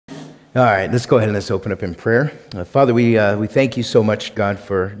All right, let's go ahead and let's open up in prayer. Father, we thank you so much, God,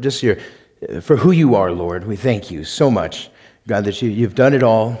 for just for who you are, Lord. We thank you so much, God, that you've done it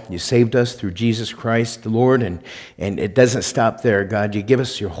all. You saved us through Jesus Christ, the Lord, and it doesn't stop there, God. You give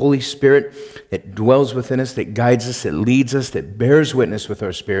us your Holy Spirit that dwells within us, that guides us, that leads us, that bears witness with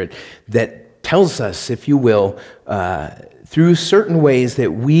our spirit, that tells us, if you will, through certain ways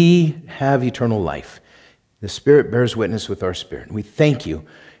that we have eternal life. The Spirit bears witness with our spirit. We thank you.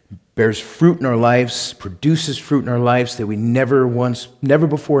 Bears fruit in our lives, produces fruit in our lives that we never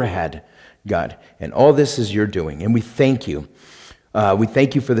before had, God. And all this is your doing, and we thank you. We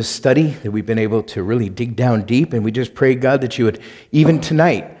thank you for the study that we've been able to really dig down deep, and we just pray, God, that you would, even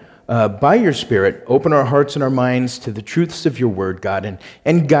tonight, by your Spirit, open our hearts and our minds to the truths of your word, God,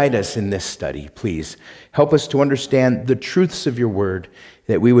 and guide us in this study, please. Help us to understand the truths of your word,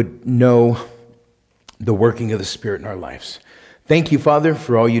 that we would know the working of the Spirit in our lives. Thank you, Father,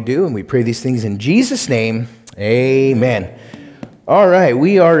 for all you do, and we pray these things in Jesus' name. Amen. All right,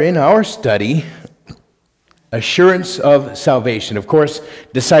 we are in our study, Assurance of Salvation. Of course,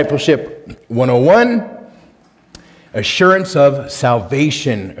 Discipleship 101, Assurance of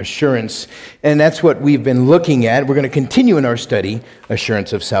Salvation, assurance. And that's what we've been looking at. We're going to continue in our study,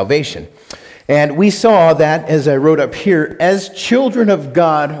 Assurance of Salvation. And we saw that, as I wrote up here, as children of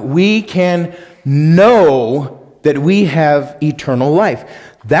God, we can know that we have eternal life.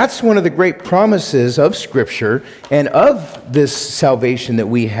 That's one of the great promises of Scripture and of this salvation that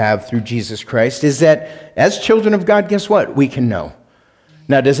we have through Jesus Christ, is that as children of God, guess what? We can know.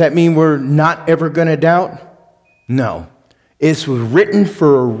 Now, does that mean we're not ever going to doubt? No. It's written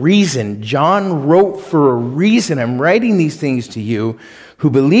for a reason. John wrote for a reason. I'm writing these things to you who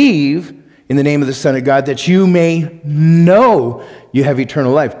believe in the name of the Son of God, that you may know you have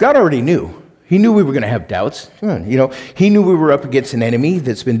eternal life. God already knew. He knew we were going to have doubts. He knew we were up against an enemy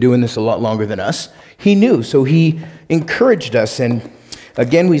that's been doing this a lot longer than us. He knew, so he encouraged us. And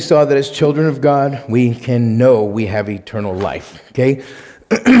again, we saw that as children of God, we can know we have eternal life. Okay?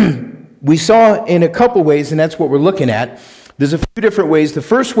 We saw in a couple ways, and that's what we're looking at. There's a few different ways. The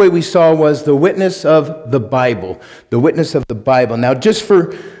first way we saw was the witness of the Bible. The witness of the Bible. Now, just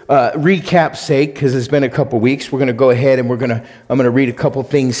for recap's sake, because it's been a couple weeks, we're going to go ahead and I'm going to read a couple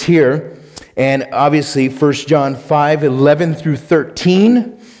things here. And obviously, 1 John 5, 11 through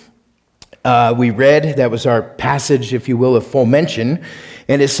 13, we read. That was our passage, if you will, of full mention.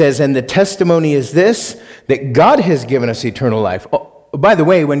 And it says, and the testimony is this, that God has given us eternal life. Oh, by the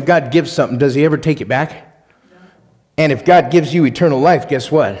way, when God gives something, does he ever take it back? No. And if God gives you eternal life,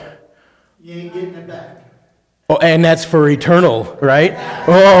 guess what? You ain't getting it back. Oh, and that's for eternal, right?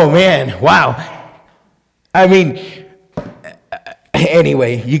 Oh, man. Wow. I mean,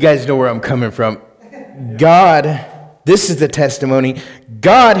 anyway, you guys know where I'm coming from. God, this is the testimony.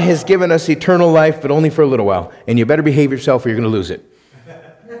 God has given us eternal life, but only for a little while. And you better behave yourself or you're going to lose it.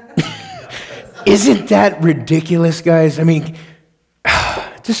 Isn't that ridiculous, guys? I mean,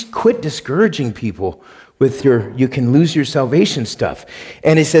 just quit discouraging people with you can lose your salvation stuff.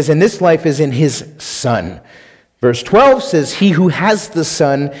 And it says, and this life is in his Son. Verse 12 says, he who has the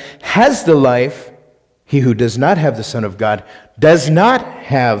Son has the life. He who does not have the Son of God does not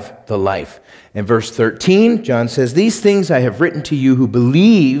have the life. And verse 13, John says, these things I have written to you who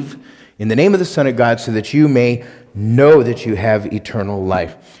believe in the name of the Son of God, so that you may know that you have eternal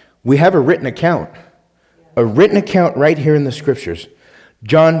life. We have a written account right here in the Scriptures.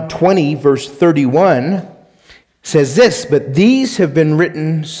 John 20, verse 31 says this, but these have been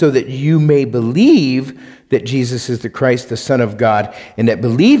written so that you may believe that Jesus is the Christ, the Son of God, and that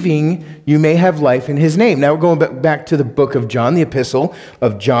believing you may have life in his name. Now we're going back to the book of John, the epistle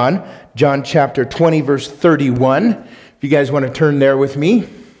of John, John chapter 20, verse 31. If you guys want to turn there with me.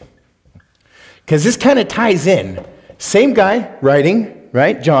 Because this kind of ties in. Same guy writing,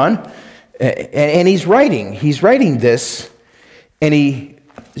 right, John, and he's writing this, and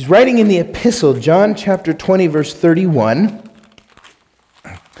he's writing in the epistle, John chapter 20, verse 31.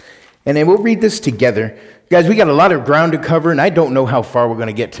 And then we'll read this together. Guys, we got a lot of ground to cover, and I don't know how far we're going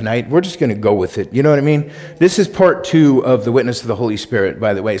to get tonight. We're just going to go with it. You know what I mean? This is part 2 of the witness of the Holy Spirit,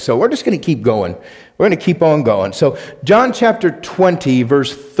 by the way. So we're just going to keep going. We're going to keep on going. So John chapter 20,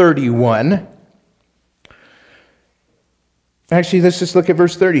 verse 31. Actually, let's just look at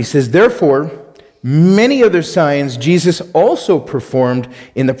verse 30. It says, therefore, many other signs Jesus also performed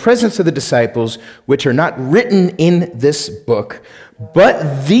in the presence of the disciples, which are not written in this book,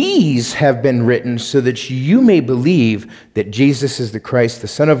 but these have been written so that you may believe that Jesus is the Christ, the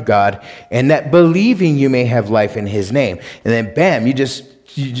Son of God, and that believing you may have life in his name. And then bam, you just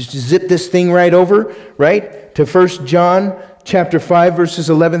zip this thing right over, right, to 1 John chapter 5, verses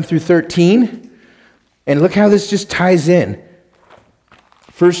 11 through 13. And look how this just ties in.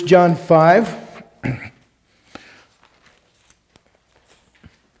 1 John 5.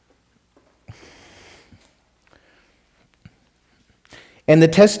 And the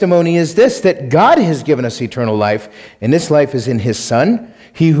testimony is this, that God has given us eternal life, and this life is in his Son.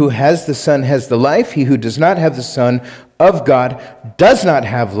 He who has the Son has the life. He who does not have the Son of God does not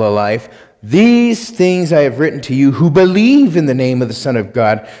have the life. These things I have written to you who believe in the name of the Son of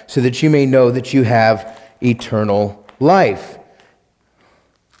God, so that you may know that you have eternal life.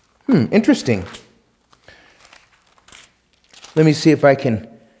 Interesting. Let me see if I can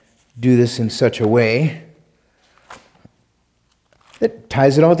do this in such a way that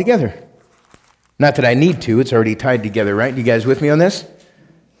ties it all together. Not that I need to, it's already tied together, right? You guys with me on this?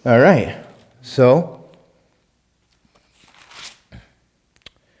 All right. So,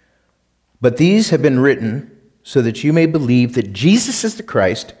 but these have been written so that you may believe that Jesus is the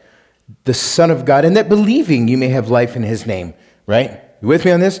Christ, the Son of God, and that believing you may have life in his name, right? You with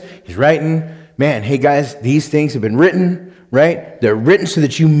me on this? He's writing, man, hey guys, these things have been written, right? They're written so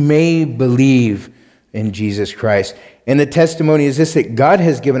that you may believe in Jesus Christ. And the testimony is this, that God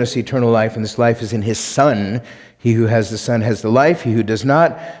has given us eternal life, and this life is in his Son. He who has the Son has the life. He who does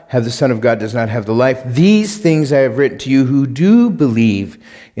not have the Son of God does not have the life. These things I have written to you who do believe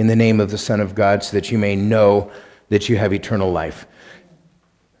in the name of the Son of God, so that you may know that you have eternal life.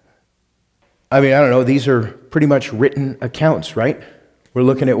 I mean, I don't know, these are pretty much written accounts, right? We're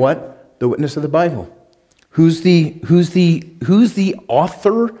looking at what? The witness of the Bible. Who's the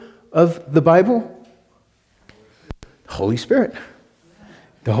author of the Bible? Holy Spirit.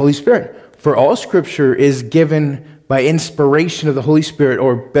 The Holy Spirit. For all Scripture is given by inspiration of the Holy Spirit,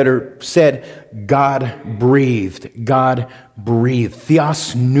 or better said, God breathed. God breathed.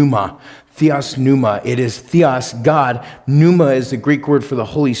 Theos pneuma. Theos pneuma. It is theos, God. Pneuma is the Greek word for the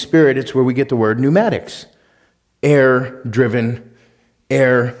Holy Spirit. It's where we get the word pneumatics. Air-driven,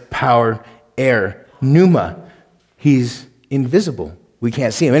 air-powered, air. Pneuma. He's invisible. We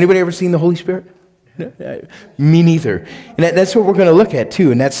can't see him. Anybody ever seen the Holy Spirit? Me neither. And that's what we're going to look at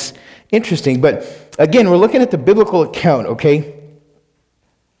too, and that's interesting. But again, we're looking at the biblical account, okay?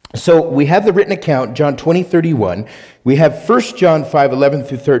 So we have the written account, John 20:31. We have 1 John 5:11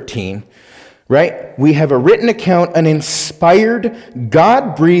 through 13, right? We have a written account, an inspired,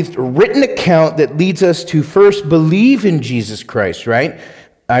 God-breathed written account that leads us to first believe in Jesus Christ, right?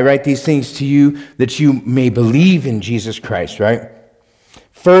 I write these things to you that you may believe in Jesus Christ, right?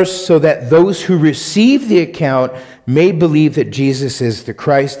 First, so that those who receive the account may believe that Jesus is the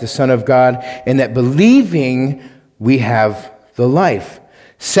Christ, the Son of God, and that believing we have the life.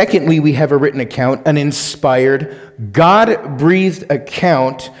 Secondly, we have a written account, an inspired, God-breathed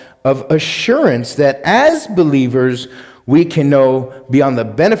account of assurance that as believers, we can know beyond the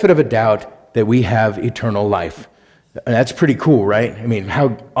benefit of a doubt that we have eternal life. And that's pretty cool, right? I mean,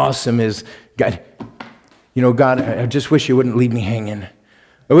 how awesome is God? You know, God, I just wish you wouldn't leave me hanging.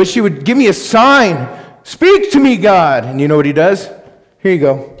 I wish you would give me a sign. Speak to me, God. And you know what he does? Here you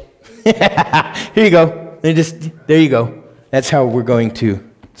go. Here you go. There you go. That's how we're going to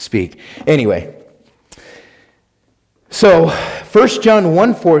speak. Anyway. So 1 John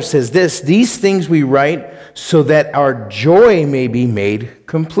 1:4 says this, these things we write so that our joy may be made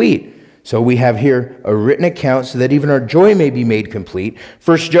complete. So we have here a written account so that even our joy may be made complete.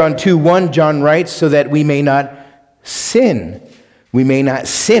 1 John 2:1, John writes so that we may not sin. We may not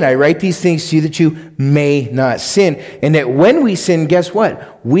sin. I write these things to you that you may not sin. And that when we sin, guess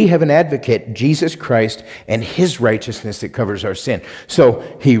what? We have an advocate, Jesus Christ, and his righteousness that covers our sin. So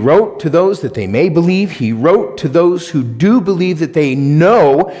he wrote to those that they may believe. He wrote to those who do believe that they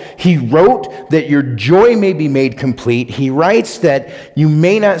know. He wrote that your joy may be made complete. He writes that you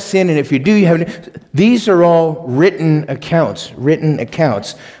may not sin, and if you do, you have. These are all written accounts. Written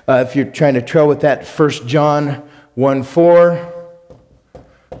accounts. If you're trying to trail with that, 1 John 1:4.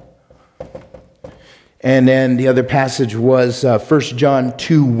 And then the other passage was 1 John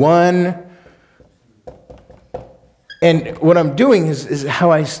 2:1. And what I'm doing is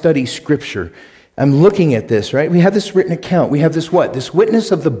how I study Scripture. I'm looking at this, right? We have this written account. We have this what? This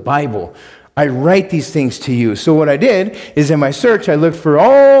witness of the Bible. I write these things to you. So what I did is in my search, I looked for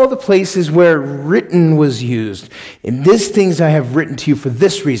all the places where written was used. And these things I have written to you for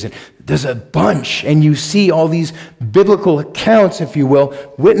this reason. There's a bunch, and you see all these biblical accounts, if you will,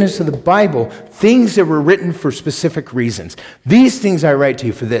 witness of the Bible, things that were written for specific reasons. These things I write to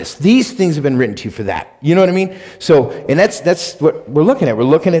you for this. These things have been written to you for that. You know what I mean? So, and that's what we're looking at. We're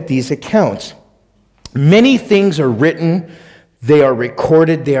looking at these accounts. Many things are written They are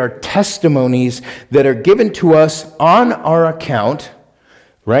recorded. They are testimonies that are given to us on our account,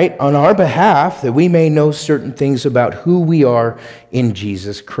 right, on our behalf, that we may know certain things about who we are in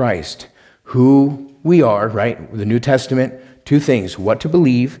Jesus Christ. Who we are, right? The New Testament, two things: what to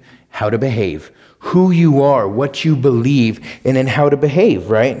believe, how to behave. Who you are, what you believe, and then how to behave,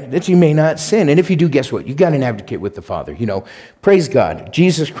 right? That you may not sin. And if you do, guess what? You got an advocate with the Father. Praise God,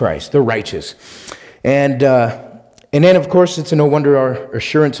 Jesus Christ, the righteous. And then, of course, it's no wonder our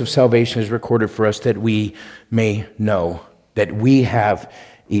assurance of salvation is recorded for us, that we may know that we have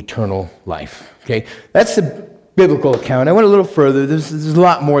eternal life. Okay, that's the biblical account. I went a little further. There's a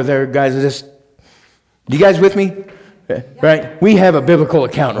lot more there, guys. You guys with me? Right? We have a biblical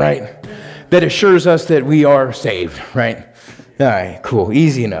account, right? That assures us that we are saved, right? All right, cool,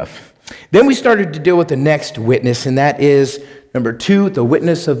 easy enough. Then we started to deal with the next witness, and that is, number 2, the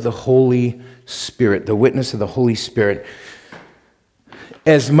witness of the Holy Spirit. The witness of the Holy Spirit.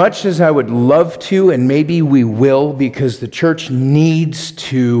 As much as I would love to, and maybe we will, because the church needs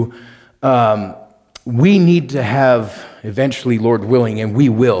to, we need to have, eventually, Lord willing, and we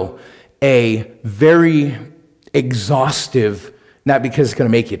will, a very exhaustive, not because it's going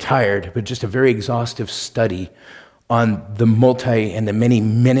to make you tired, but just a very exhaustive study on the multi and the many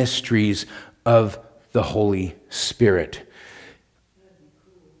ministries of the Holy Spirit.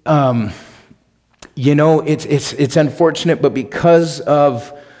 It's unfortunate, but because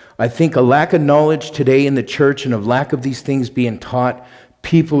of, I think, a lack of knowledge today in the church and of lack of these things being taught,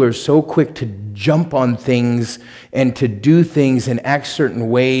 people are so quick to jump on things and to do things and act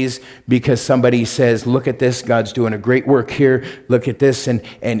certain ways because somebody says, look at this, God's doing a great work here, look at this, and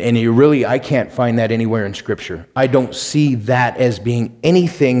I can't find that anywhere in Scripture. I don't see that as being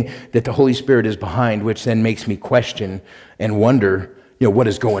anything that the Holy Spirit is behind, which then makes me question and wonder, what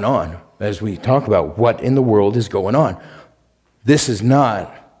is going on as we talk about what in the world is going on. This is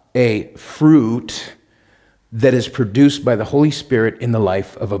not a fruit that is produced by the Holy Spirit in the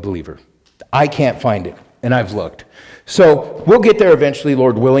life of a believer. I can't find it, and I've looked. So we'll get there eventually,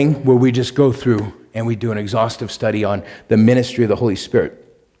 Lord willing, where we just go through and we do an exhaustive study on the ministry of the Holy Spirit.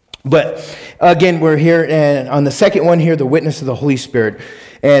 But again, we're here, and on the second one here, the witness of the Holy Spirit.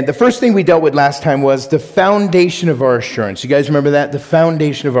 And the first thing we dealt with last time was the foundation of our assurance. You guys remember that? The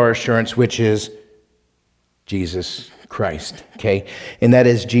foundation of our assurance, which is Jesus Christ, okay? And that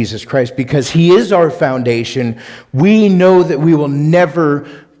is Jesus Christ. Because he is our foundation, we know that we will never,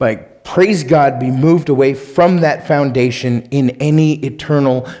 praise God, be moved away from that foundation in any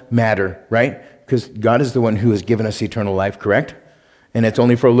eternal matter, right? Because God is the one who has given us eternal life, correct? And it's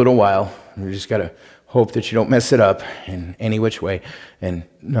only for a little while. We just got to hope that you don't mess it up in any which way. And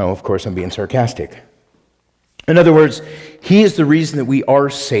no, of course, I'm being sarcastic. In other words, he is the reason that we are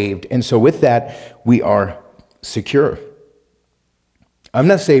saved. And so with that, we are secure. I'm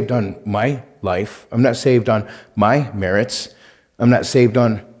not saved on my life. I'm not saved on my merits. I'm not saved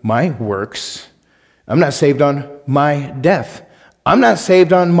on my works. I'm not saved on my death. I'm not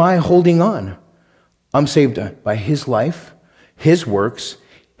saved on my holding on. I'm saved by his life, his works,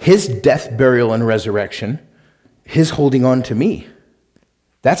 his death, burial, and resurrection, his holding on to me.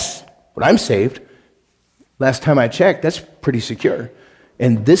 That's what I'm saved. Last time I checked, that's pretty secure.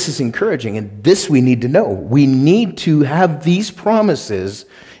 And this is encouraging, and this we need to know. We need to have these promises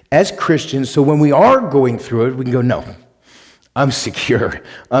as Christians, so when we are going through it, we can go, no, I'm secure.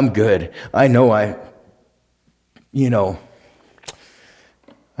 I'm good. I know I'm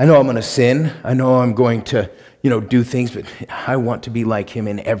going to sin. I know I'm going to, do things, but I want to be like him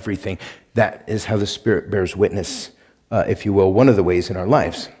in everything. That is how the Spirit bears witness, if you will, one of the ways in our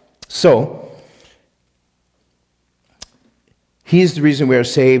lives. So, he is the reason we are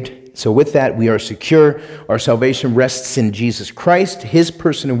saved. So with that, we are secure. Our salvation rests in Jesus Christ, his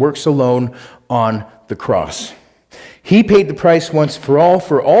person and works alone on the cross. He paid the price once for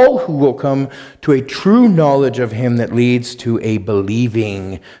all who will come to a true knowledge of him that leads to a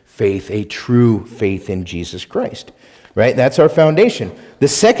believing faith, a true faith in Jesus Christ. Right? That's our foundation. The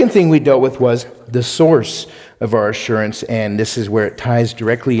second thing we dealt with was the source of our assurance, and this is where it ties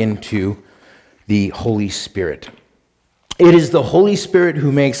directly into the Holy Spirit. It is the Holy Spirit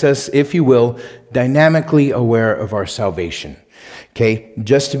who makes us, if you will, dynamically aware of our salvation. Okay,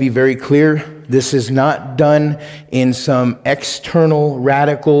 just to be very clear, this is not done in some external,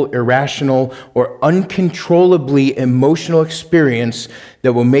 radical, irrational, or uncontrollably emotional experience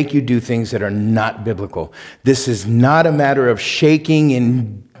that will make you do things that are not biblical. This is not a matter of shaking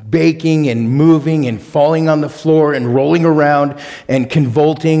and baking and moving and falling on the floor and rolling around and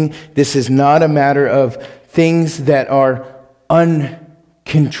convulsing. This is not a matter of things that are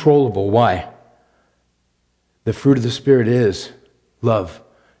uncontrollable. Why? The fruit of the Spirit is love,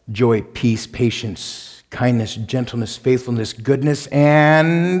 joy, peace, patience, kindness, gentleness, faithfulness, goodness,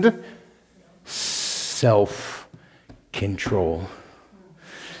 and self-control.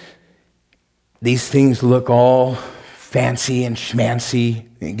 These things look all fancy and schmancy.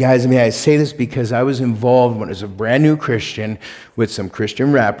 Guys, I say this because I was involved when I was a brand new Christian with some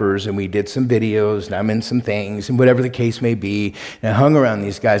Christian rappers, and we did some videos, and I'm in some things, and whatever the case may be, and I hung around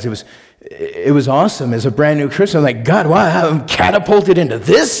these guys. It was awesome as a brand new Christian. I'm like, God, wow, I'm catapulted into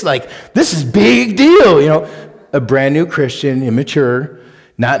this? Like, this is big deal, A brand new Christian, immature,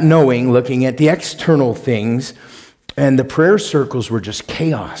 not knowing, looking at the external things, and the prayer circles were just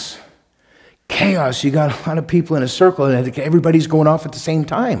chaos. Chaos. You got a lot of people in a circle, and everybody's going off at the same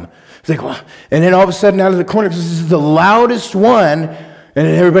time. It's like, well, and then all of a sudden, out of the corner, this is the loudest one, and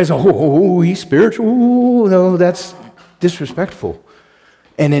then everybody's like, oh, he's spiritual. Ooh, no, that's disrespectful.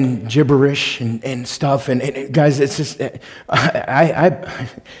 And then gibberish and stuff. And guys, it's just, I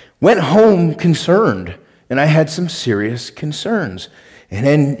went home concerned, and I had some serious concerns. And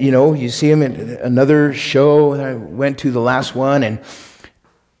then, you see him at another show that I went to, the last one,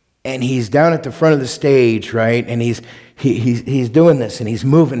 and he's down at the front of the stage, right? And he's doing this, and he's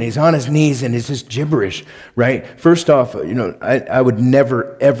moving, he's on his knees, and it's just gibberish, right? First off, I would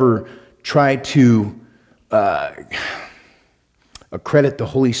never, ever try to accredit the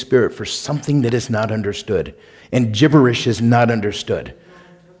Holy Spirit for something that is not understood. And gibberish is not understood.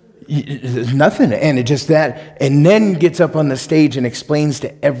 There's nothing, and it just that, and then gets up on the stage and explains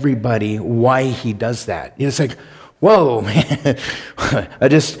to everybody why he does that. It's like, whoa, man. I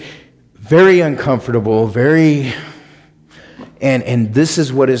just, very uncomfortable, and this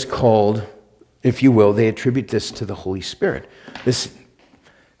is what is called, if you will, they attribute this to the Holy Spirit.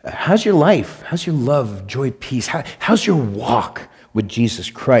 How's your life? How's your love, joy, peace? How's your walk with Jesus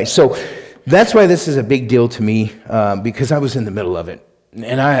Christ? So that's why this is a big deal to me, because I was in the middle of it,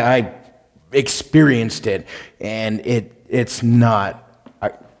 and I experienced it, and it's not,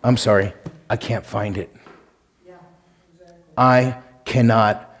 I'm sorry, I can't find it. I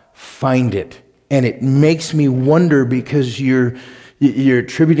cannot find it. And it makes me wonder, because you're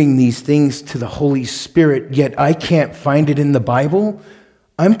attributing these things to the Holy Spirit, yet I can't find it in the Bible.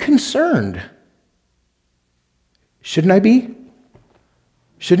 I'm concerned. Shouldn't I be?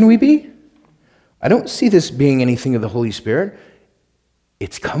 Shouldn't we be? I don't see this being anything of the Holy Spirit.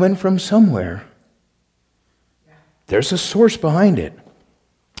 It's coming from somewhere. There's a source behind it.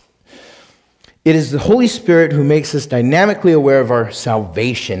 It is the Holy Spirit who makes us dynamically aware of our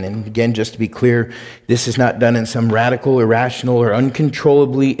salvation. And again, just to be clear, this is not done in some radical, irrational, or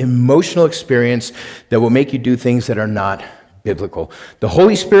uncontrollably emotional experience that will make you do things that are not biblical. The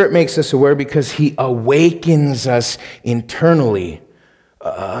Holy Spirit makes us aware because he awakens us internally.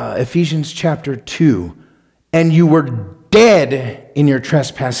 Ephesians chapter 2. And you were dead in your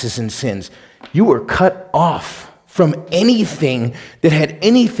trespasses and sins. You were cut off from anything that had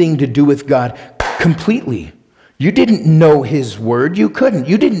anything to do with God completely. You didn't know his word. You couldn't.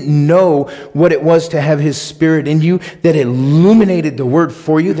 You didn't know what it was to have his Spirit in you that illuminated the word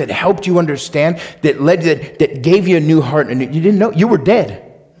for you, that helped you understand, that gave you a new heart. And you didn't know. You were dead.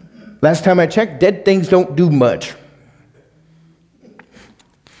 Last time I checked, dead things don't do much.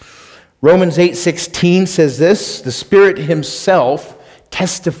 Romans 8:16 says this, the Spirit himself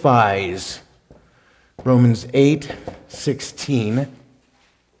testifies. Romans 8:16.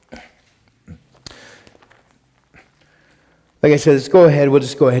 Like I said, let's go ahead. We'll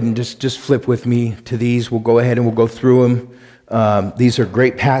just go ahead and just flip with me to these. We'll go ahead and we'll go through them. These are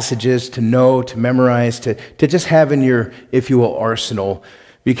great passages to know, to memorize, to just have in your, if you will, arsenal.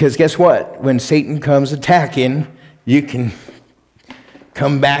 Because guess what? When Satan comes attacking, you can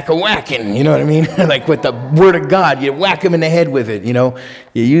come back a-whacking, you know what I mean? Like with the word of God, you whack him in the head with it, You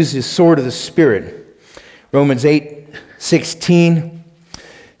use the sword of the Spirit. Romans 8:16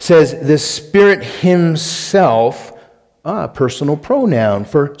 says, the Spirit himself, personal pronoun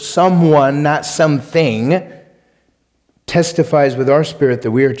for someone, not something, testifies with our spirit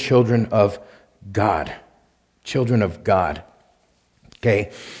that we are children of God. Children of God.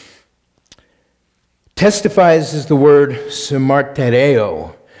 Okay. Testifies is the word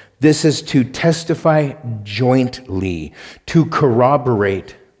somartereo. This is to testify jointly, to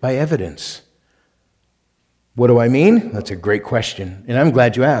corroborate by evidence. What do I mean? That's a great question. And I'm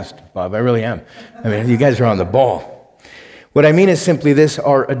glad you asked, Bob. I really am. I mean, you guys are on the ball. What I mean is simply this: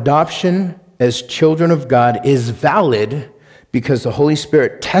 our adoption as children of God is valid because the Holy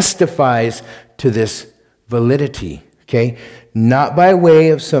Spirit testifies to this validity, okay? Not by way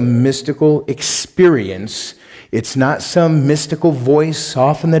of some mystical experience. It's not some mystical voice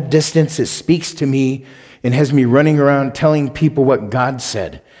off in the distance that speaks to me and has me running around telling people what God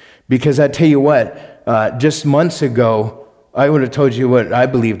said. Because I tell you what, just months ago, I would have told you what I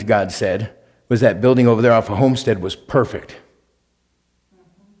believed God said, was that building over there off of Homestead was perfect.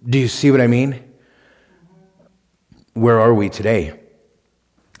 Do you see what I mean? Where are we today?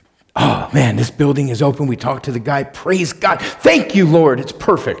 Oh, man, this building is open. We talked to the guy. Praise God. Thank you, Lord. It's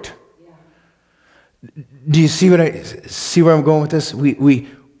perfect. Yeah. Do you see where I'm going with this?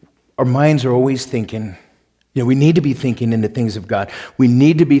 Our minds are always thinking. We need to be thinking in the things of God. We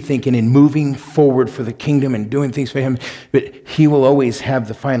need to be thinking and moving forward for the kingdom and doing things for Him. But He will always have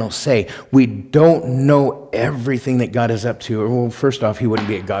the final say. We don't know everything that God is up to. Well, first off, He wouldn't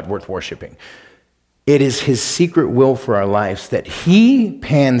be a God worth worshiping. It is His secret will for our lives that He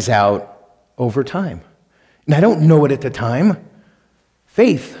pans out over time. And I don't know it at the time.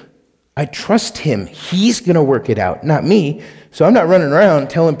 Faith. I trust Him. He's going to work it out, not me. So I'm not running around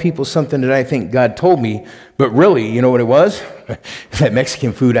telling people something that I think God told me. But really, you know what it was? That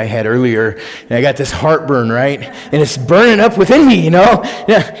Mexican food I had earlier. And I got this heartburn, right? And it's burning up within me,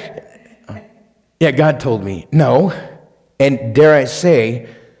 Yeah, God told me. No. And dare I say,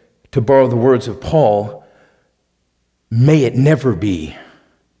 to borrow the words of Paul, may it never be.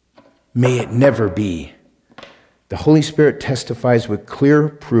 May it never be. The Holy Spirit testifies with clear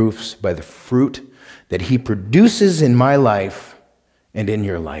proofs by the fruit that He produces in my life and in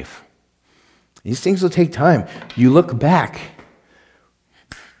your life. These things will take time. You look back.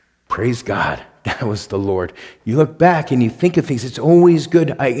 Praise God. That was the Lord. You look back and you think of things. It's always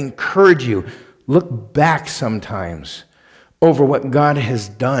good. I encourage you, look back sometimes over what God has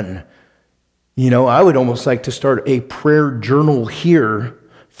done. I would almost like to start a prayer journal here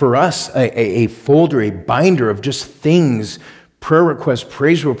for us, a folder, a binder of just things, prayer requests,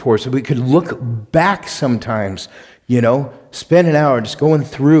 praise reports, that we could look back sometimes, spend an hour just going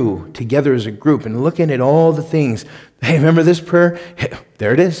through together as a group and looking at all the things. Hey, remember this prayer? Hey,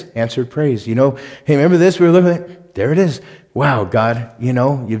 there it is, answered praise. Hey, remember this? We were looking at, there it is. Wow, God,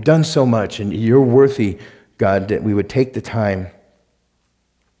 you've done so much and you're worthy, God, that we would take the time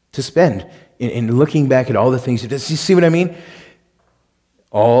to spend in looking back at all the things. You see what I mean?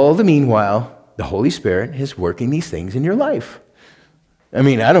 All the meanwhile, the Holy Spirit is working these things in your life. I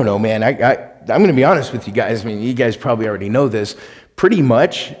don't know, man. I'm going to be honest with you guys. You guys probably already know this. Pretty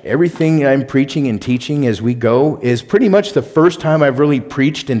much everything I'm preaching and teaching as we go is pretty much the first time I've really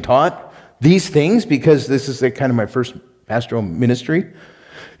preached and taught these things, because this is kind of my first pastoral ministry.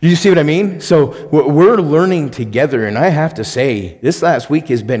 Do you see what I mean? So we're learning together, and I have to say, this last week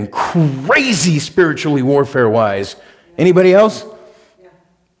has been crazy spiritually warfare-wise. Anybody else?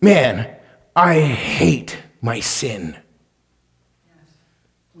 Man, I hate my sin.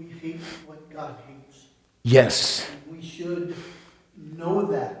 We hate what God hates. Yes. And we should know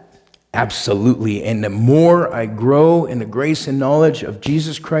that. Absolutely. And the more I grow in the grace and knowledge of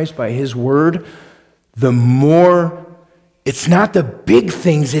Jesus Christ by His Word, the more, it's not the big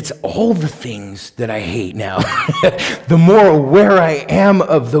things, it's all the things that I hate now. The more aware I am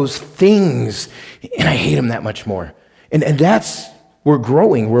of those things, and I hate them that much more. And that's, we're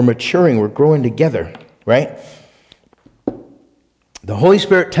growing, we're maturing, we're growing together, right? The Holy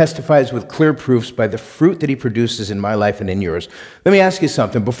Spirit testifies with clear proofs by the fruit that He produces in my life and in yours. Let me ask you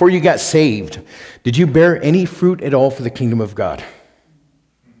something. Before you got saved, did you bear any fruit at all for the kingdom of God?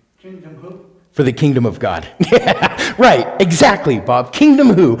 Kingdom who? For the kingdom of God. Right, exactly, Bob.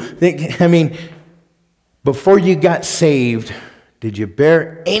 Kingdom who? Before you got saved, did you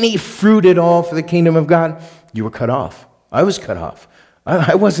bear any fruit at all for the kingdom of God? You were cut off. I was cut off.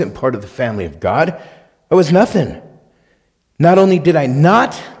 I wasn't part of the family of God. I was nothing. Not only did I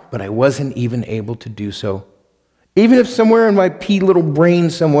not, but I wasn't even able to do so. Even if somewhere in my pea little brain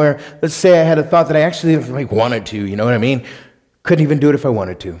somewhere, let's say I had a thought that I actually wanted to, you know what I mean? Couldn't even do it if I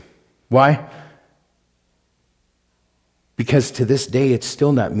wanted to. Why? Because to this day, it's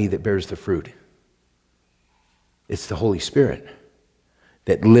still not me that bears the fruit. It's the Holy Spirit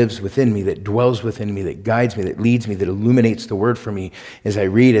that lives within me, that dwells within me, that guides me, that leads me, that illuminates the Word for me as I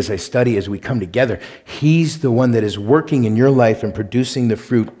read, as I study, as we come together. He's the one that is working in your life and producing the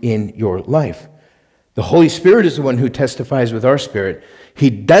fruit in your life. The Holy Spirit is the one who testifies with our spirit.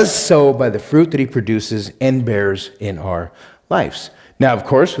 He does so by the fruit that He produces and bears in our lives. Now, of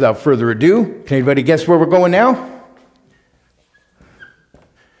course, without further ado, can anybody guess where we're going now?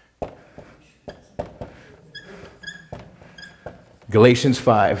 Galatians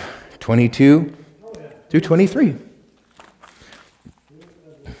 5, 22 through 23.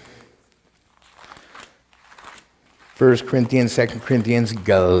 First Corinthians, 2 Corinthians,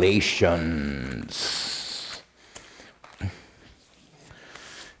 Galatians.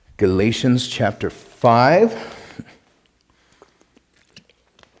 Galatians chapter 5. 5.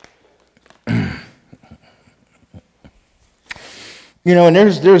 You know, and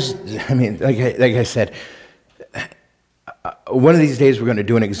there's, I mean, like I said, one of these days we're going to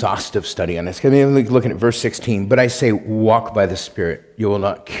do an exhaustive study on this. I mean, looking at verse 16, but I say, walk by the Spirit. You will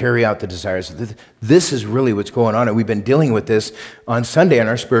not carry out the desires. This is really what's going on, and we've been dealing with this on Sunday on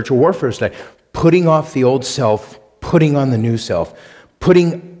our spiritual warfare study. Putting off the old self, putting on the new self,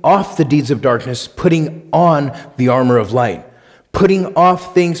 putting off the deeds of darkness, putting on the armor of light, putting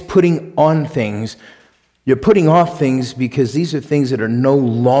off things, putting on things. You're putting off things because these are things that are no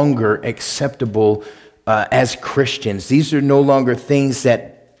longer acceptable as Christians. These are no longer things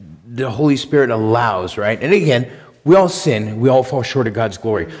that the Holy Spirit allows, right? And again, we all sin. We all fall short of God's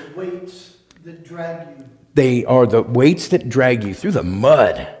glory. The weights that drag you. They are the weights that drag you through the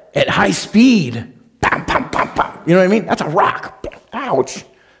mud at high speed. Pam, pam, pam, pam. You know what I mean? That's a rock. Ouch.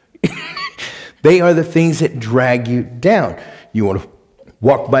 They are the things that drag you down. You want to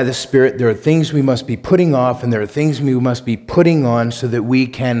walk by the Spirit. There are things we must be putting off, and there are things we must be putting on so that we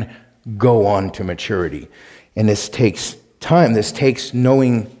can go on to maturity. And this takes time. This takes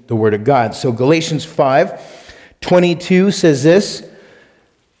knowing the Word of God. So Galatians 5:22 says this,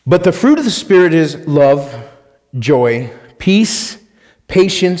 but the fruit of the Spirit is love, joy, peace,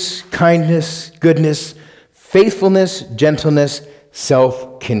 patience, kindness, goodness, faithfulness, gentleness,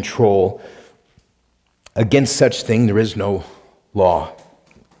 self-control. Against such thing there is no law.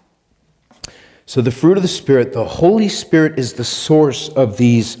 So the fruit of the Spirit, the Holy Spirit is the source of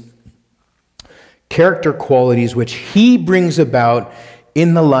these character qualities which He brings about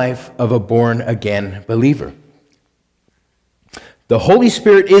in the life of a born-again believer. The Holy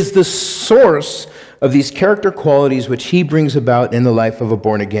Spirit is the source of these character qualities which He brings about in the life of a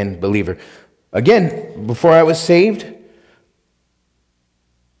born-again believer. Again, before I was saved,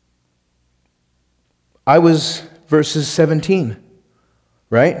 I was verses 17,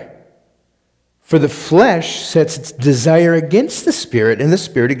 right? For the flesh sets its desire against the Spirit, and the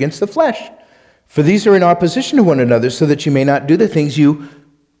Spirit against the flesh. For these are in opposition to one another, so that you may not do the things you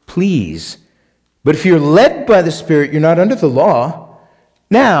please. But if you're led by the Spirit, you're not under the law.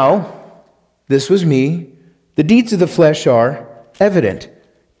 Now, this was me, the deeds of the flesh are evident: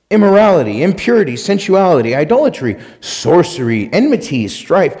 immorality, impurity, sensuality, idolatry, sorcery, enmity,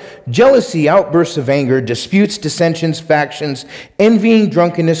 strife, jealousy, outbursts of anger, disputes, dissensions, factions, envying,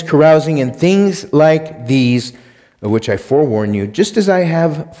 drunkenness, carousing, and things like these, of which I forewarn you, just as I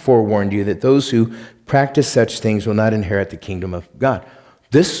have forewarned you, that those who practice such things will not inherit the kingdom of God.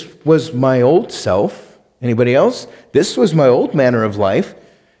 This was my old self. Anybody else? This was my old manner of life.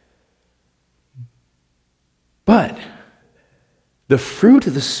 But the fruit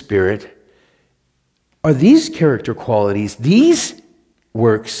of the Spirit are these character qualities, these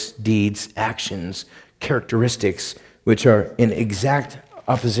works, deeds, actions, characteristics, which are in exact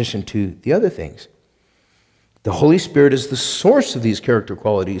opposition to the other things. The Holy Spirit is the source of these character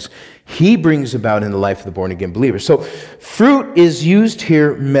qualities He brings about in the life of the born-again believer. So fruit is used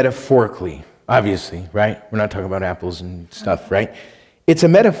here metaphorically, obviously, right? We're not talking about apples and stuff, right? It's a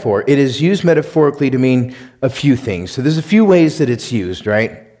metaphor. It is used metaphorically to mean a few things. So there's a few ways that it's used,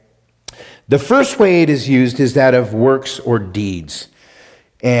 right? The first way it is used is that of works or deeds.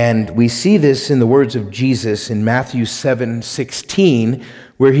 And we see this in the words of Jesus in Matthew 7:16,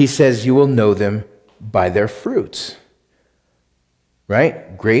 where He says, you will know them by their fruits.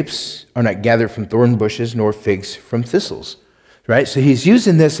 Right? Grapes are not gathered from thorn bushes, nor figs from thistles. Right? So He's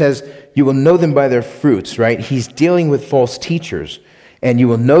using this as, you will know them by their fruits, right? He's dealing with false teachers. And you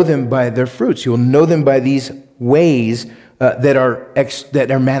will know them by their fruits. You will know them by these ways that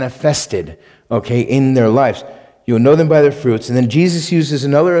are manifested, okay, in their lives. You will know them by their fruits. And then Jesus uses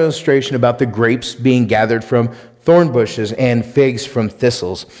another illustration about the grapes being gathered from thorn bushes and figs from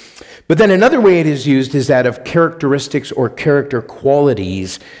thistles. But then another way it is used is that of characteristics or character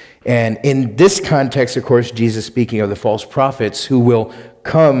qualities. And in this context, of course, Jesus speaking of the false prophets who will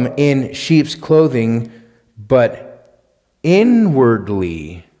come in sheep's clothing, but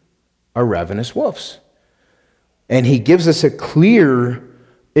inwardly are ravenous wolves. And He gives us a clear,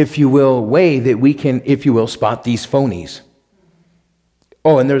 if you will, way that we can, if you will, spot these phonies.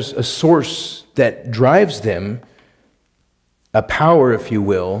 Oh, and there's a source that drives them, a power, if you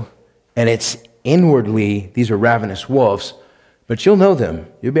will, and it's inwardly, these are ravenous wolves, but you'll know them.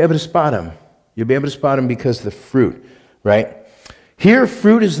 You'll be able to spot them. You'll be able to spot them because of the fruit, right? Here,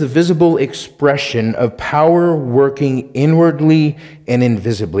 fruit is the visible expression of power working inwardly and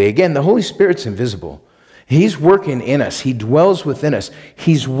invisibly. Again, the Holy Spirit's invisible. He's working in us. He dwells within us.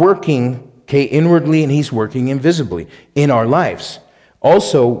 He's working, inwardly, and He's working invisibly in our lives.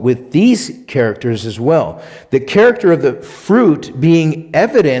 Also with these characters as well. The character of the fruit being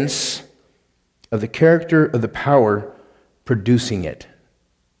evidence of the character of the power producing it.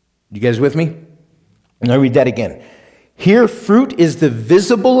 You guys with me? And I'll read that again. Here, fruit is the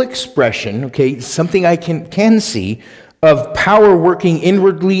visible expression, okay, something I can see, of power working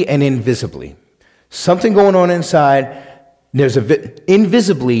inwardly and invisibly. Something going on inside, there's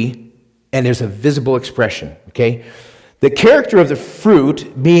invisibly, and there's a visible expression, okay? The character of the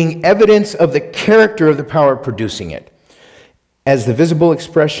fruit being evidence of the character of the power producing it. As the visible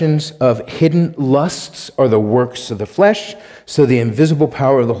expressions of hidden lusts are the works of the flesh, so the invisible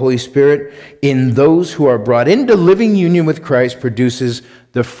power of the Holy Spirit in those who are brought into living union with Christ produces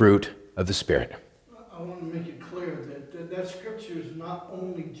the fruit of the Spirit. I want to make it clear that scripture is not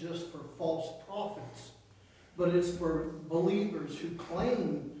only just for false prophets, but it's for believers who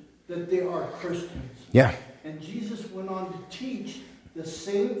claim that they are Christians. Yeah. And Jesus went on to teach the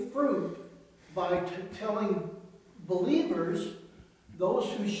same fruit by telling believers, those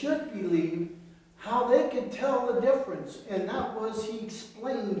who should believe, how they could tell the difference. And that was, he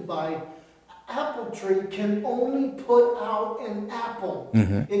explained by, apple tree can only put out an apple.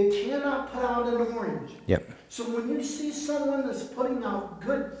 Mm-hmm. It cannot put out an orange. Yep. So when you see someone that's putting out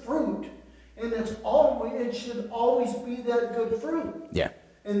good fruit, and it should always be that good fruit. Yeah.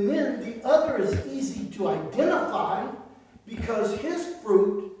 And then the other is easy to identify because his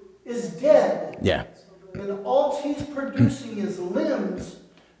fruit is dead. Yeah. And all he's producing is limbs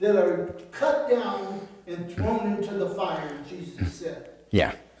that are cut down and thrown into the fire, Jesus said.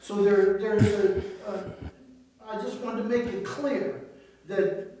 Yeah. So I just wanted to make it clear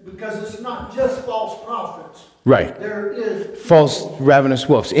that because it's not just false prophets. Right. There is false ravenous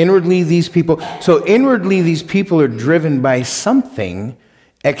wolves. Inwardly, these people are driven by something.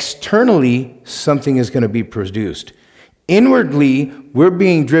 Externally, something is going to be produced. Inwardly, we're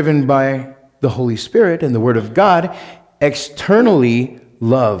being driven by the Holy Spirit and the Word of God. Externally,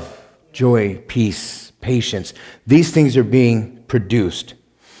 love, joy, peace, patience. These things are being produced.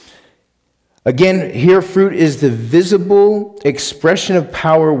 Again, here fruit is the visible expression of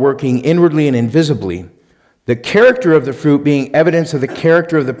power working inwardly and invisibly. The character of the fruit being evidence of the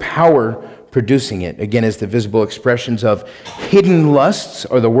character of the power producing it. Again, as the visible expressions of hidden lusts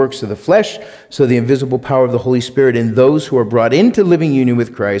are the works of the flesh, so the invisible power of the Holy Spirit in those who are brought into living union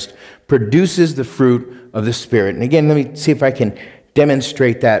with Christ produces the fruit of the Spirit. And again, let me see if I can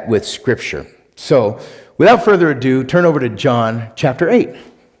demonstrate that with Scripture. So, without further ado, turn over to John chapter 8.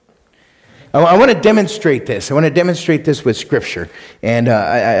 I want to demonstrate this. I want to demonstrate this with Scripture. And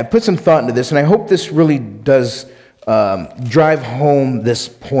I put some thought into this, and I hope this really does drive home this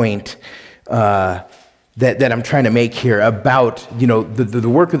point that I'm trying to make here about, the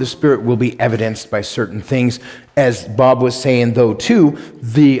work of the Spirit will be evidenced by certain things. As Bob was saying, though, too,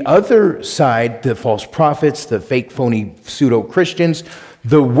 the other side, the false prophets, the fake, phony, pseudo-Christians,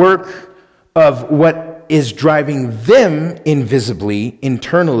 the work of what is driving them invisibly,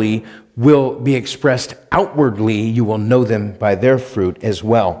 internally, will be expressed outwardly. You will know them by their fruit as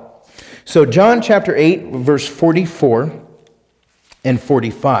well. So John chapter 8, verse 44 and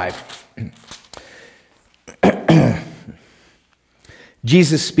 45.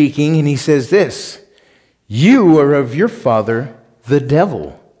 Jesus speaking, and he says this, "You are of your father, the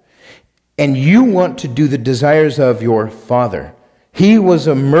devil, and you want to do the desires of your father. He was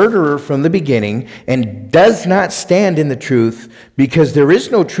a murderer from the beginning and does not stand in the truth because there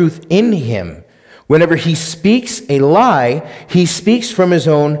is no truth in him. Whenever he speaks a lie, he speaks from his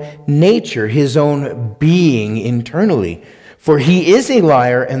own nature, his own being internally. For he is a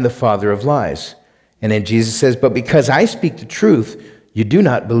liar and the father of lies." And then Jesus says, "But because I speak the truth, you do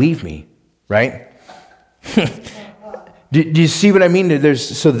not believe me." Right? Do you see what I mean?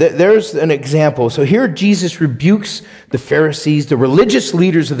 There's an example. So here Jesus rebukes the Pharisees, the religious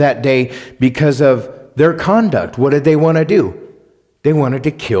leaders of that day, because of their conduct. What did they want to do? They wanted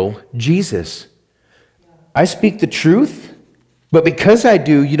to kill Jesus. I speak the truth, but because I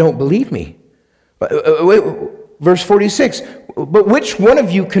do, you don't believe me. Verse 46, "But which one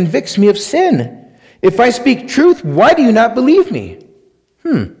of you convicts me of sin? If I speak truth, why do you not believe me?"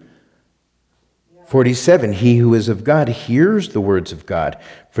 47, "He who is of God hears the words of God.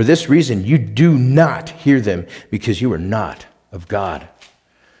 For this reason, you do not hear them, because you are not of God."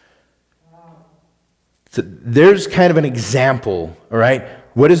 So there's kind of an example, all right?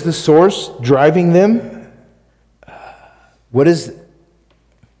 What is the source driving them?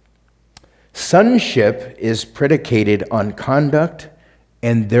 Sonship is predicated on conduct,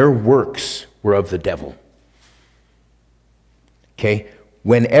 and their works were of the devil. Okay?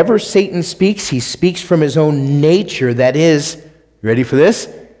 Whenever Satan speaks, he speaks from his own nature, that is, You ready for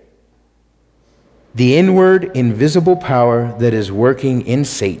this? The inward invisible power that is working in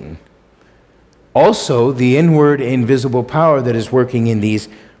Satan. Also, the inward invisible power that is working in these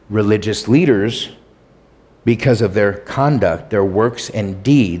religious leaders because of their conduct, their works and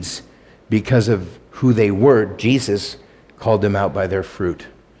deeds, because of who they were. Jesus called them out by their fruit.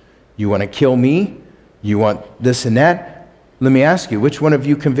 You want to kill me? You want this and that? Let me ask you, which one of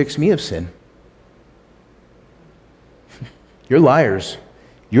you convicts me of sin? You're liars.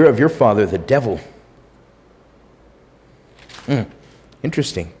 You're of your father, the devil.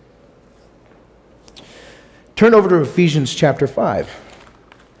 Interesting. Turn over to Ephesians chapter 5.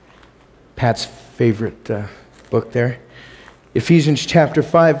 Pat's favorite book there. Ephesians chapter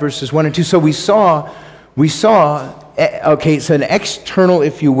 5, verses 1 and 2. So we saw, okay, it's an external,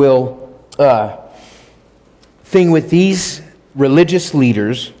 if you will, thing with these religious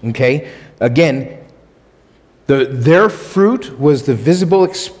leaders, okay? Again, their fruit was the visible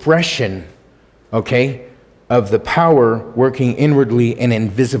expression, okay, of the power working inwardly and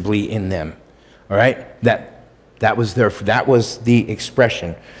invisibly in them. All right? That was the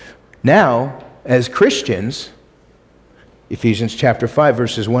expression. Now, as Christians, Ephesians chapter 5,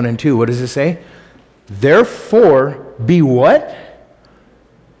 verses 1 and 2, what does it say? Therefore, be what?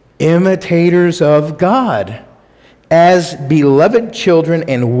 Imitators of God, as beloved children,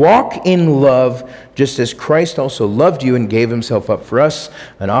 and walk in love, just as Christ also loved you and gave himself up for us,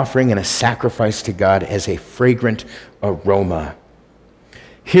 an offering and a sacrifice to God as a fragrant aroma.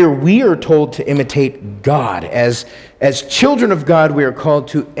 Here we are told to imitate God. As children of God, we are called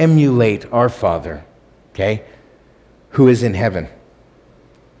to emulate our Father, okay, who is in heaven.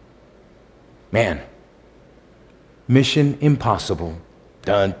 Man, mission impossible.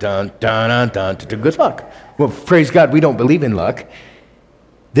 Dun, dun, dun, dun, dun, dun. Good luck. Well, praise God, we don't believe in luck.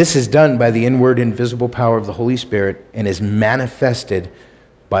 This is done by the inward invisible power of the Holy Spirit and is manifested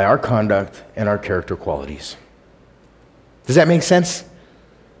by our conduct and our character qualities. Does that make sense?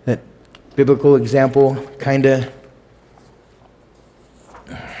 That biblical example, kind of.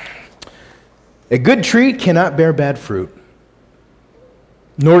 A good tree cannot bear bad fruit,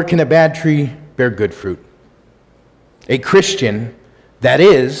 nor can a bad tree bear good fruit. A Christian, that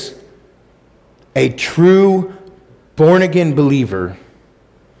is, a true born-again believer,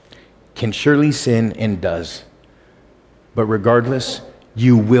 can surely sin and does. But regardless,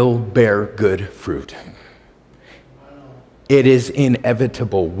 you will bear good fruit. It is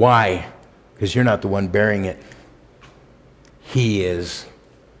inevitable. Why? Because you're not the one bearing it. He is.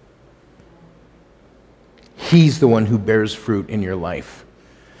 He's the one who bears fruit in your life.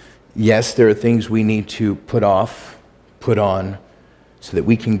 Yes, there are things we need to put off, put on, so that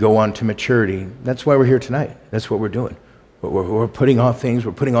we can go on to maturity. That's why we're here tonight. That's what we're doing. We're putting off things,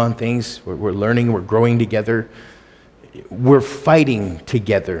 we're putting on things, we're learning, we're growing together. We're fighting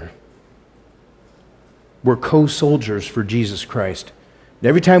together. We're co-soldiers for Jesus Christ. And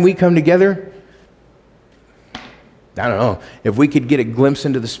every time we come together, I don't know, if we could get a glimpse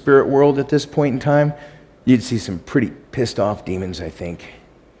into the spirit world at this point in time, you'd see some pretty pissed off demons, I think.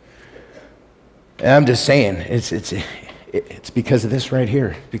 And I'm just saying, it's because of this right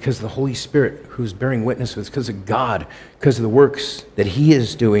here, because of the Holy Spirit who's bearing witness with us, because of God, because of the works that he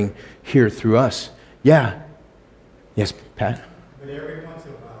is doing here through us. Yeah. Yes, Pat? But every once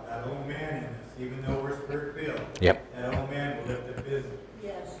in a while, that old man in us, even though we're spirit-filled, Yep. that old man will lift up his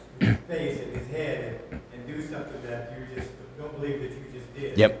face and his head and do something that you just don't believe that you just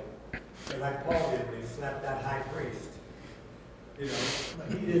did. Yep. So like Paul did when he slapped that high priest. You know, But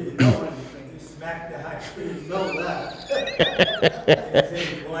he didn't know anything. he smacked the high He priest. didn't know that. And he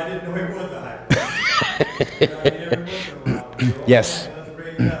said, well, I didn't know he was a high priest. You know, I mean, every once in a while, the old Yes. man does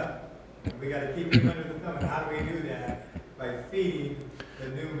raise up. We got to keep him under the thumb. And how do we do that? By feeding the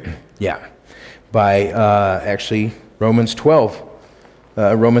new man. Yeah. By actually Romans 12.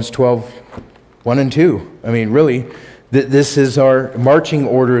 Romans 12, 1 and 2. I mean, really, this is our marching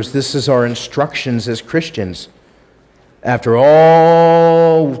orders. This is our instructions as Christians. After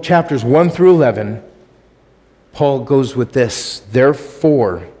all chapters 1 through 11, Paul goes with this.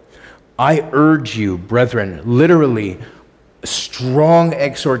 Therefore, I urge you, brethren, literally, strong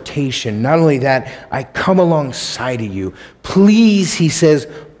exhortation. Not only that, I come alongside of you. Please, he says,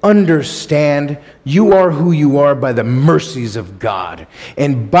 understand you are who you are by the mercies of God.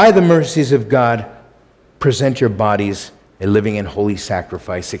 And by the mercies of God, present your bodies a living and holy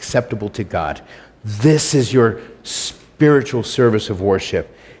sacrifice acceptable to God. This is your spiritual service of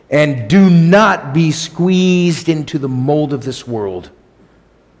worship. And do not be squeezed into the mold of this world.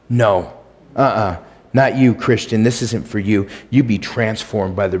 No. Not you, Christian. This isn't for you. You be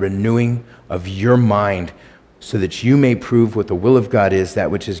transformed by the renewing of your mind. so that you may prove what the will of God is,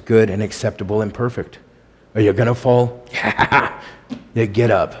 that which is good and acceptable and perfect. Are you going to fall? Yeah. You get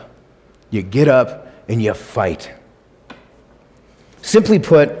up. You get up and you fight. Simply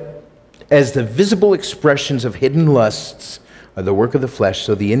put, as the visible expressions of hidden lusts are the work of the flesh,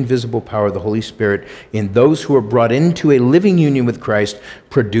 so the invisible power of the Holy Spirit in those who are brought into a living union with Christ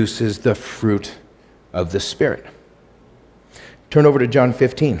produces the fruit of the Spirit. Turn over to John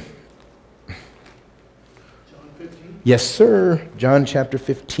 15. Yes, sir. John chapter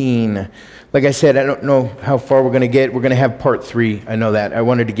 15. Like I said, I don't know how far we're going to get. We're going to have part 3. I know that. I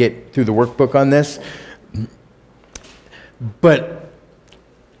wanted to get through the workbook on this. But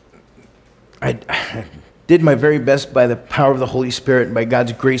I did my very best by the power of the Holy Spirit and by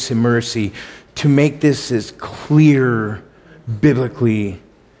God's grace and mercy to make this as clear biblically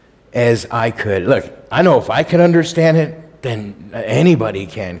as I could. Look, I know if I can understand it, then anybody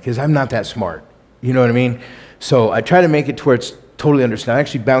can, because I'm not that smart. You know what I mean? So I try to make it to where it's totally understand. I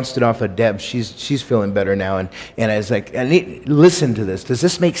actually bounced it off of Deb. She's feeling better now. And I was like, listen to this. Does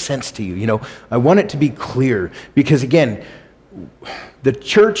this make sense to you? You know, I want it to be clear. Because again, the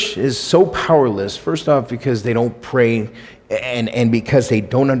church is so powerless, first off, because they don't pray and because they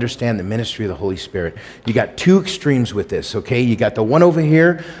don't understand the ministry of the Holy Spirit. You got two extremes with this, okay? You got the one over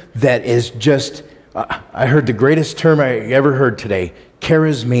here that is just, I heard the greatest term I ever heard today,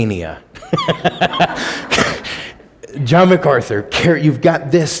 charismania. John MacArthur, you've got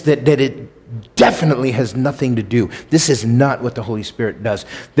this that it definitely has nothing to do. This is not what the Holy Spirit does.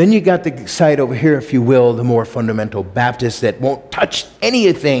 Then you got the side over here, if you will, the more fundamental Baptists that won't touch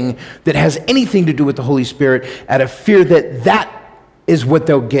anything that has anything to do with the Holy Spirit out of fear that that is what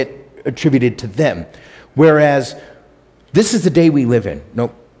they'll get attributed to them. Whereas this is the day we live in.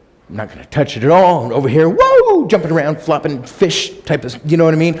 Nope, I'm not going to touch it at all. And over here, whoa, jumping around, flopping fish type of, you know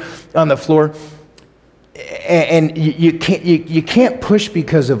what I mean, on the floor. And you can't push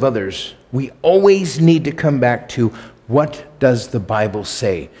because of others. We always need to come back to what does the Bible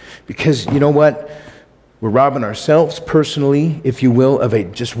say? Because you know what? We're robbing ourselves personally, if you will, of a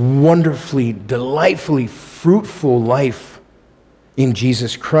just wonderfully, delightfully fruitful life in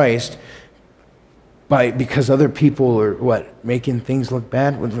Jesus Christ because other people are, making things look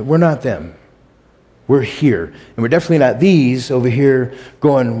bad? We're not them. We're here. And we're definitely not these over here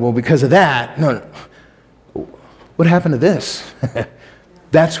going, well, because of that. No. What happened to this?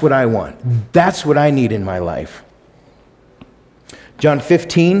 That's what I want. That's what I need in my life. John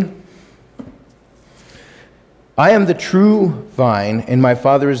 15. I am the true vine, and my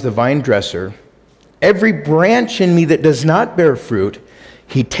Father is the vine dresser. Every branch in me that does not bear fruit,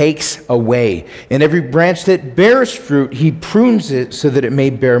 he takes away. And every branch that bears fruit, he prunes it so that it may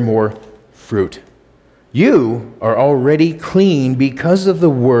bear more fruit. You are already clean because of the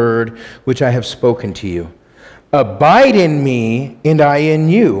word which I have spoken to you. Abide in me, and I in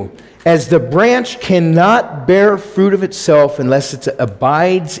you. As the branch cannot bear fruit of itself unless it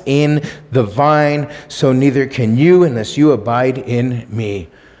abides in the vine, so neither can you unless you abide in me.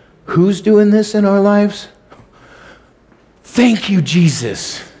 Who's doing this in our lives? Thank you,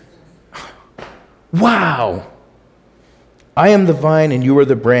 Jesus. Wow. I am the vine, and you are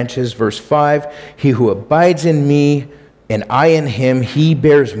the branches. Verse 5, he who abides in me, and I in him, he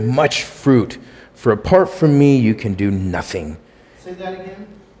bears much fruit. For apart from me, you can do nothing. Say that again?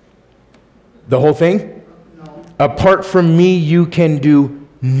 The whole thing? No. Apart from me, you can do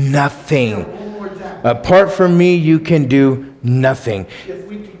nothing. One more time. Apart from me, you can do nothing. If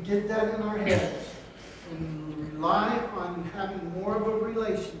we could get that in our heads and rely on having more of a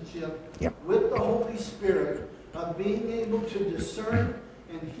relationship with the Holy Spirit, of being able to discern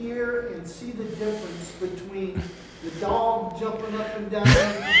and hear and see the difference between the dog jumping up and down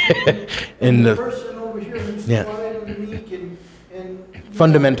and the person over here who's quiet and meek and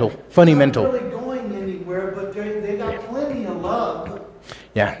fundamental, fundamental. Not really going anywhere, but they got plenty of love.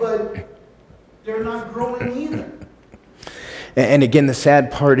 Yeah. But they're not growing either. And again, the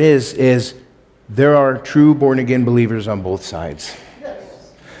sad part is there are true born-again believers on both sides.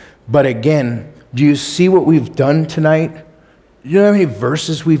 Yes. But again, do you see what we've done tonight? You know how many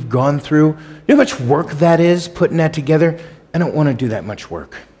verses we've gone through? You know how much work that is, putting that together? I don't want to do that much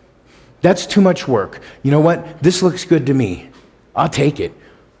work. That's too much work. You know what? This looks good to me. I'll take it.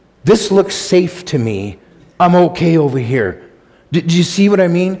 This looks safe to me. I'm okay over here. Do you see what I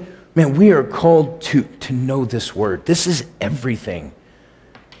mean? Man, we are called to know this word. This is everything.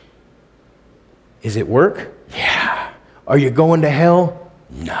 Is it work? Yeah. Are you going to hell?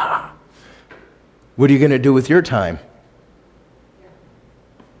 Nah. What are you going to do with your time?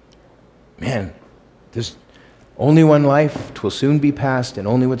 Man, there's only one life, 'twill soon be past, and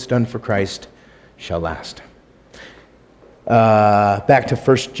only what's done for Christ shall last. back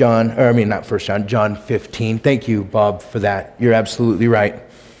to John 15. Thank you, Bob, for that. You're absolutely right.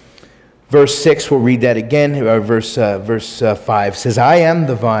 Verse 6, we'll read that again. Verse 5 says, I am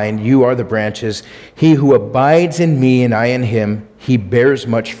the vine, you are the branches. He who abides in me and I in him, he bears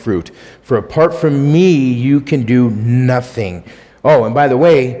much fruit. For apart from me, you can do nothing. Oh, and by the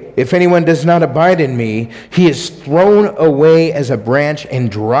way, if anyone does not abide in me, he is thrown away as a branch and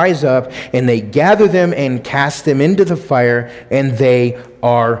dries up, and they gather them and cast them into the fire, and they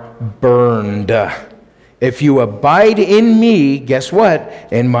are burned. If you abide in me, guess what?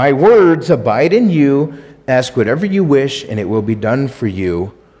 And my words abide in you. Ask whatever you wish, and it will be done for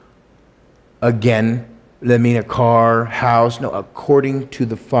you. Again, I mean a car, house. No, according to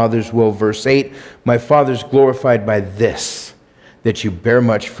the Father's will. Verse 8, my Father's glorified by this, that you bear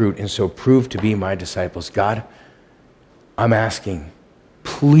much fruit, and so prove to be my disciples. God, I'm asking,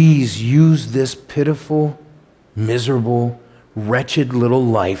 please use this pitiful, miserable, wretched little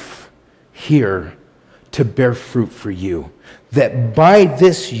life here to bear fruit for you, that by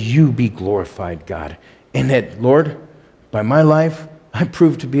this you be glorified, God, and that, Lord, by my life, I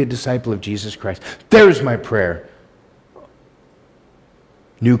prove to be a disciple of Jesus Christ. There's my prayer.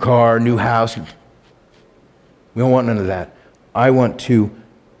 New car, new house. We don't want none of that. I want to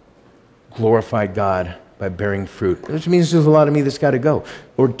glorify God by bearing fruit, which means there's a lot of me that's got to go.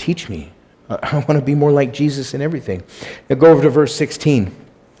 Lord, teach me. I want to be more like Jesus in everything. Now go over to verse 16.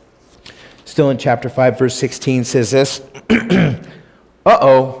 Still in chapter 5, verse 16 says this.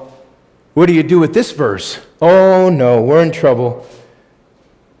 Uh-oh. What do you do with this verse? Oh, no, we're in trouble.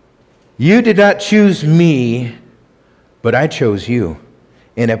 You did not choose me, but I chose you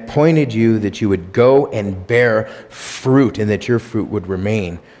and appointed you that you would go and bear fruit, and that your fruit would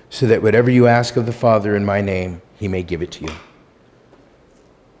remain, so that whatever you ask of the Father in my name, he may give it to you.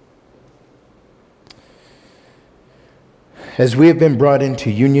 As we have been brought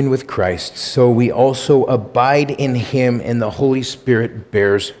into union with Christ, so we also abide in him, and the Holy Spirit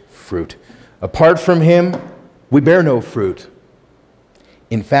bears fruit. Apart from him, we bear no fruit.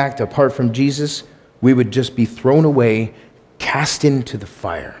 In fact, apart from Jesus, we would just be thrown away, cast into the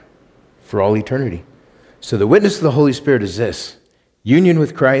fire for all eternity. So the witness of the Holy Spirit is this: union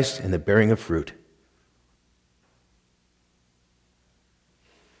with Christ and the bearing of fruit.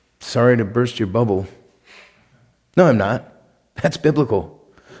 Sorry to burst your bubble. No, I'm not. That's biblical.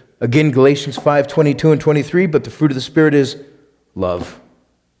 Again, Galatians 5:22 and 23, but the fruit of the Spirit is love,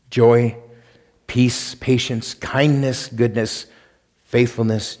 joy, peace, patience, kindness, goodness,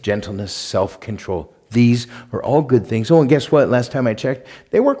 faithfulness, gentleness, self-control. These are all good things. Oh, and guess what? Last time I checked,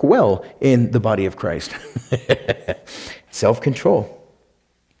 they work well in the body of Christ. Self-control.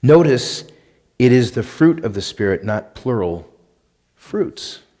 Notice it is the fruit of the Spirit, not plural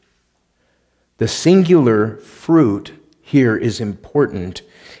fruits. The singular fruit here is important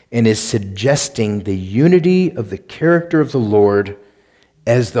and is suggesting the unity of the character of the Lord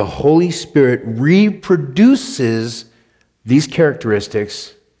as the Holy Spirit reproduces these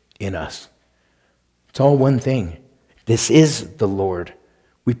characteristics in us. It's all one thing. This is the Lord.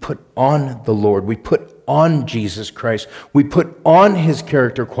 We put on the Lord. We put on Jesus Christ. We put on his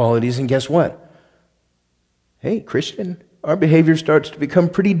character qualities, and guess what? Hey, Christian, our behavior starts to become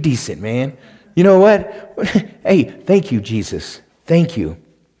pretty decent, man. You know what? Hey, thank you, Jesus. Thank you.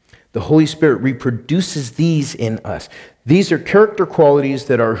 The Holy Spirit reproduces these in us. These are character qualities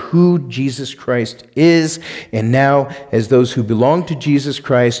that are who Jesus Christ is. And now, as those who belong to Jesus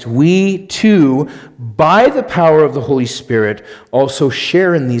Christ, we too, by the power of the Holy Spirit, also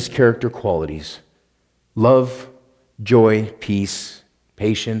share in these character qualities: love, joy, peace,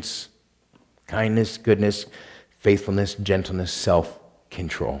 patience, kindness, goodness, faithfulness, gentleness,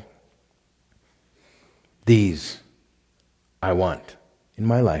 self-control. These I want in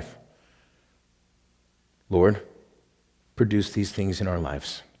my life. Lord, produce these things in our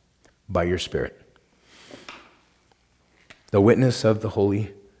lives by your Spirit. The witness of the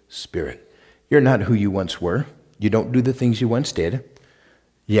Holy Spirit. You're not who you once were. You don't do the things you once did.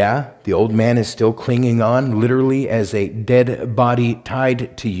 Yeah, the old man is still clinging on, literally as a dead body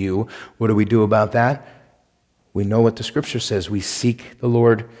tied to you. What do we do about that? We know what the Scripture says. We seek the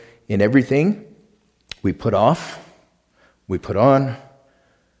Lord in everything. We put off, we put on.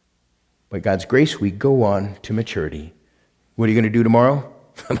 By God's grace, we go on to maturity. What are you going to do tomorrow?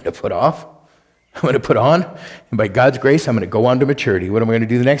 I'm going to put off. I'm going to put on. And by God's grace, I'm going to go on to maturity. What am I going to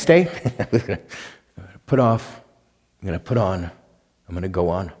do the next day? I'm going to put off. I'm going to put on. I'm going to go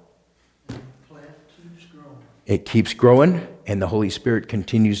on. The plant keeps growing. It keeps growing, and the Holy Spirit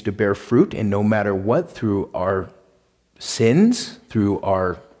continues to bear fruit. And no matter what, through our sins, through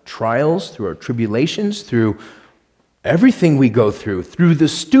our trials, through our tribulations, through everything we go through the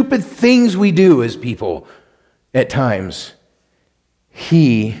stupid things we do as people at times,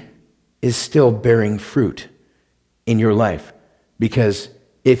 he is still bearing fruit in your life. Because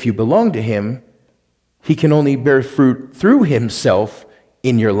if you belong to him, he can only bear fruit through himself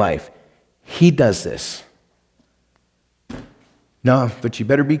in your life. He does this. No, but you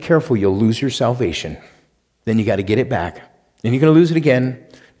better be careful. You'll lose your salvation. Then you got to get it back. Then you're going to lose it again.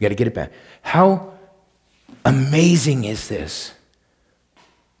 You got to get it back. How amazing is this?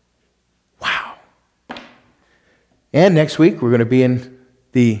 Wow. And next week, we're going to be in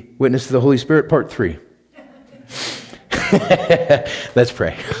the Witness to the Holy Spirit, Part 3. Let's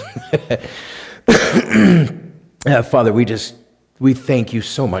pray. Father, we thank you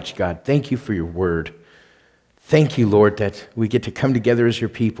so much, God. Thank you for your word. Thank you, Lord, that we get to come together as your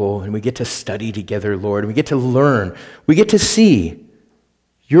people and we get to study together, Lord. And we get to learn. We get to see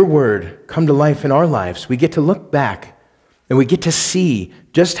your word come to life in our lives. We get to look back and we get to see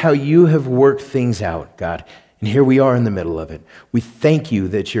just how you have worked things out, God. And here we are in the middle of it. We thank you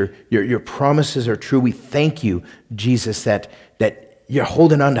that your promises are true. We thank you, Jesus, that you're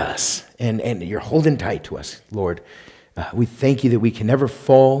holding on to us and you're holding tight to us, Lord. We thank you that we can never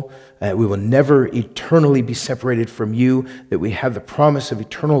fall. We will never eternally be separated from you, that we have the promise of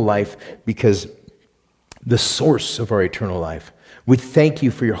eternal life because the source of our eternal life. We thank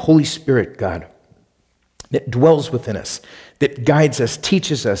you for your Holy Spirit, God, that dwells within us, that guides us,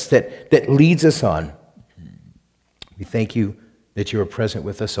 teaches us, that leads us on. We thank you that you are present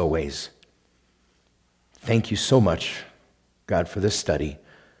with us always. Thank you so much, God, for this study.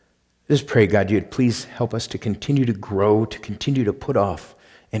 Just pray, God, you'd please help us to continue to grow, to continue to put off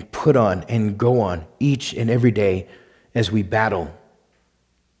and put on and go on each and every day as we battle.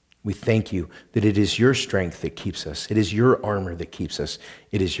 We thank you that it is your strength that keeps us. It is your armor that keeps us.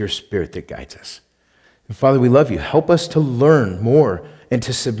 It is your Spirit that guides us. And Father, we love you. Help us to learn more and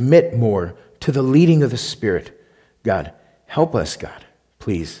to submit more to the leading of the Spirit. God, help us, God,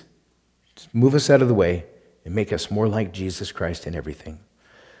 please. Just move us out of the way and make us more like Jesus Christ in everything.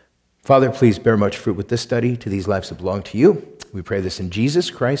 Father, please bear much fruit with this study to these lives that belong to you. We pray this in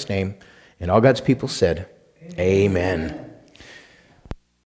Jesus Christ's name. And all God's people said, Amen.